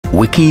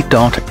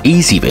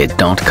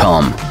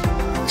wiki.ezvid.com.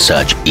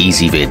 Search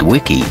Ezvid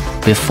Wiki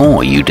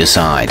before you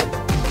decide.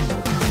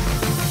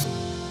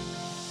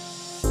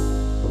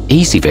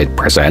 Ezvid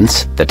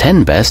presents the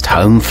 10 best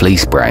home flea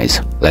sprays.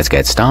 Let's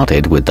get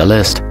started with the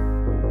list.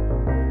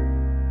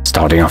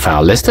 Starting off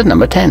our list at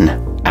number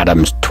 10.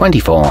 Adams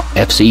 24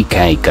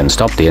 FCK can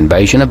stop the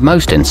invasion of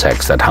most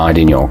insects that hide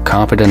in your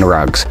carpet and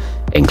rugs,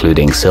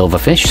 including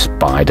silverfish,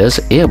 spiders,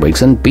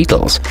 earwigs and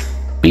beetles.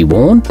 Be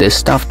warned, this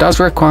stuff does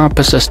require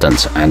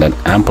persistence and an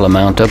ample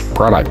amount of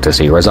product to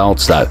see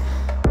results though.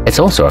 It's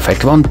also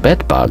effective on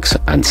bed bugs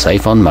and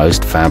safe on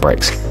most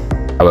fabrics.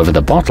 However,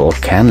 the bottle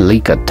can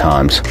leak at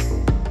times.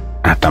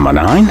 At number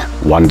 9,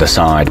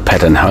 Wondercide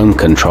Pet and Home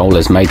Control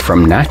is made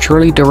from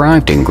naturally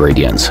derived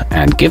ingredients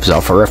and gives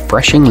off a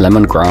refreshing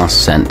lemongrass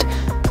scent.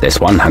 This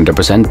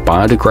 100%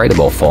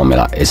 biodegradable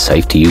formula is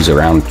safe to use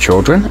around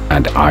children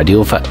and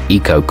ideal for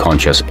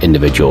eco-conscious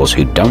individuals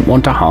who don't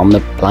want to harm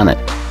the planet.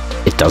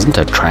 It doesn't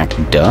attract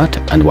dirt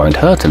and won't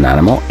hurt an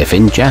animal if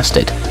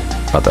ingested,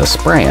 but the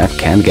sprayer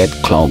can get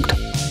clogged.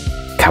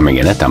 Coming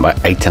in at number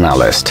 8 on our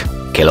list.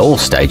 Kill all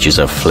stages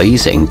of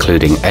fleas,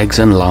 including eggs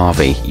and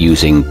larvae,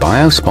 using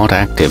Biospot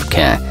Active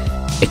Care.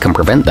 It can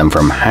prevent them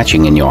from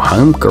hatching in your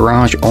home,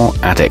 garage or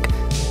attic.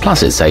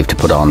 Plus it's safe to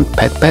put on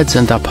pet beds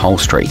and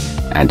upholstery,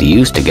 and to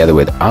use together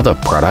with other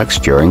products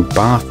during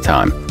bath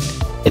time.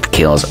 It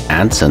kills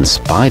ants and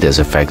spiders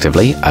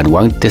effectively and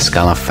won't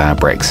discolor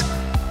fabrics.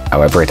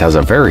 However, it has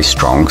a very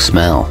strong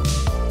smell.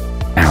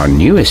 Our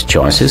newest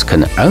choices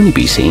can only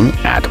be seen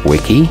at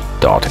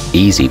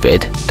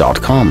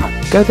wiki.ezvid.com.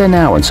 Go there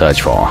now and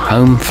search for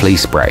home flea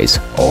sprays,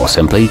 or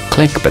simply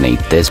click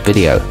beneath this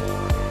video.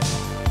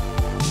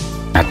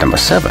 At number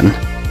 7,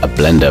 a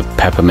blend of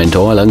peppermint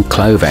oil and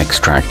clove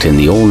extract in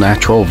the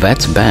all-natural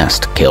Vet's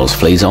Best kills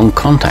fleas on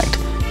contact.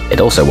 It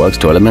also works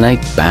to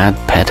eliminate bad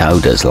pet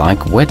odors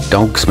like wet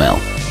dog smell.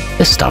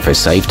 This stuff is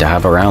safe to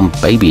have around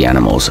baby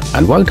animals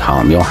and won't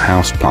harm your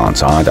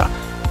houseplants either.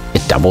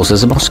 It doubles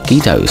as a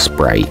mosquito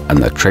spray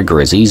and the trigger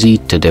is easy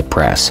to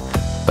depress,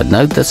 but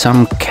note that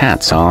some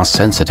cats are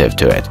sensitive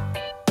to it.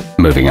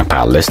 Moving up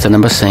our list to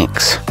number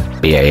 6.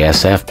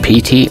 BASF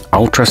PT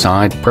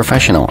Ultracide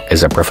Professional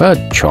is a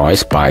preferred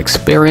choice by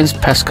experienced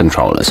pest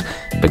controllers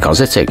because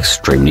it's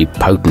extremely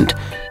potent.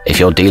 If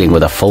you're dealing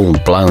with a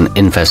full-blown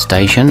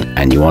infestation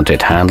and you want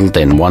it handled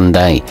in one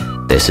day,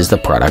 this is the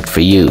product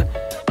for you.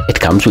 It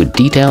comes with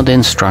detailed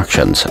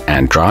instructions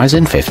and dries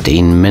in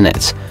 15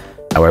 minutes.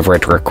 However,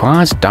 it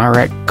requires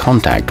direct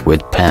contact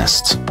with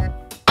pests.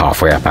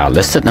 Halfway up our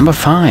list at number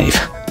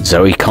 5.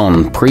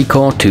 Zoecon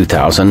Precor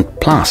 2000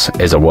 Plus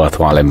is a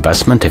worthwhile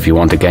investment if you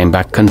want to gain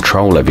back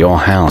control of your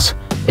house.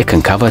 It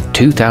can cover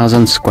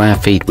 2,000 square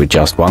feet with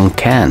just one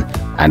can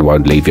and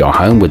won't leave your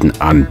home with an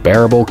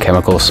unbearable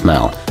chemical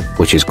smell,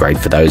 which is great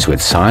for those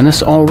with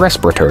sinus or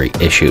respiratory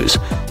issues.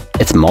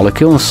 Its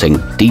molecules sink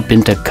deep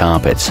into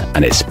carpets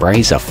and it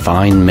sprays a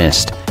fine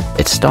mist.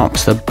 It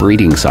stops the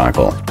breeding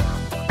cycle.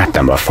 At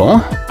number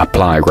 4,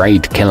 apply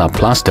Raid Killer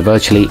Plus to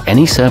virtually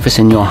any surface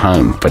in your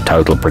home for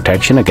total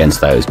protection against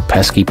those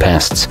pesky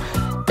pests.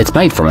 It's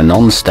made from a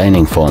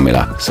non-staining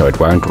formula, so it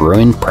won't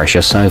ruin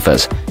precious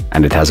sofas,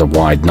 and it has a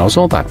wide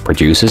nozzle that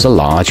produces a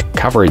large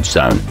coverage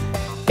zone.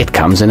 It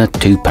comes in a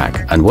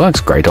 2-pack and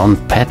works great on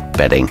pet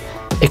bedding.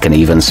 It can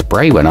even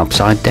spray when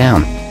upside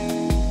down.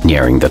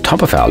 Nearing the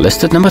top of our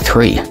list at number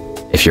 3.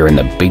 If you're in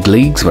the big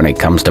leagues when it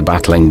comes to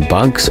battling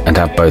bugs and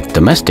have both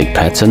domestic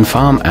pets and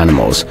farm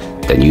animals,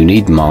 then you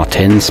need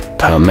Martin's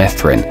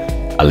permethrin.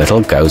 A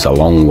little goes a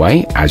long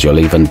way, as you'll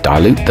even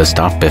dilute the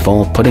stuff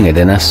before putting it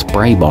in a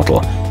spray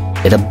bottle.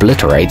 It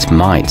obliterates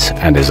mites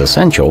and is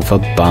essential for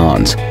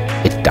barns.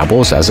 It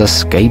doubles as a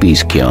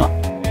scabies cure.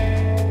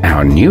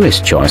 Our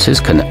newest choices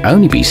can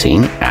only be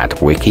seen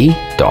at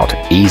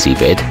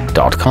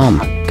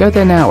wiki.ezvid.com. Go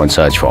there now and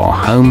search for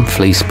home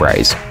flea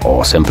sprays,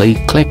 or simply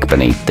click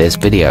beneath this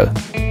video.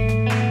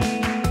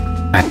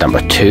 At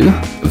number 2,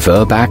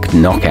 Virbac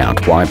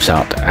Knockout wipes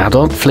out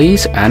adult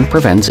fleas and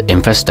prevents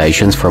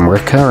infestations from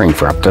recurring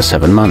for up to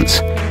 7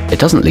 months. It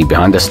doesn't leave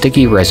behind a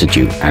sticky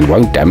residue and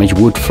won't damage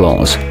wood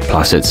floors,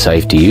 plus it's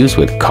safe to use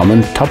with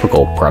common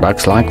topical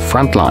products like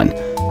Frontline.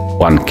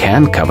 One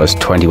can covers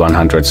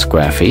 2,100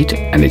 square feet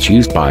and it's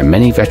used by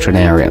many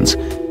veterinarians.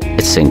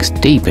 It sinks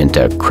deep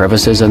into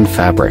crevices and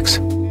fabrics.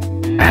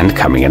 And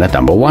coming in at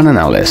number 1 on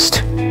our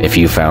list. If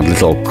you found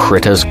little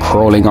critters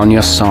crawling on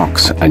your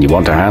socks and you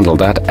want to handle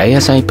that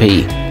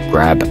ASAP,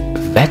 grab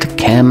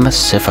VetChem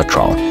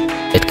Siphotrol.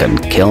 It can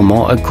kill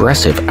more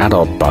aggressive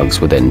adult bugs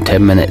within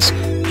 10 minutes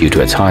due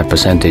to its high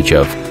percentage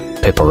of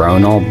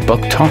piperon or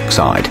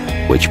buctoxide,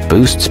 which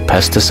boosts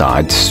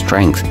pesticide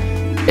strength.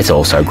 It's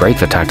also great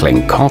for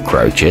tackling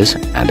cockroaches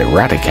and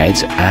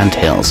eradicates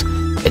anthills.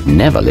 It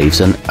never leaves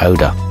an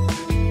odor.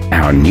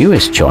 Our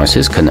newest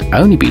choices can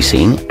only be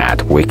seen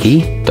at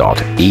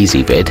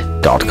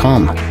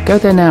wiki.ezvid.com. Go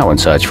there now and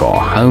search for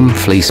home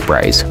flea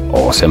sprays,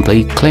 or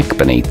simply click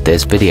beneath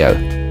this video.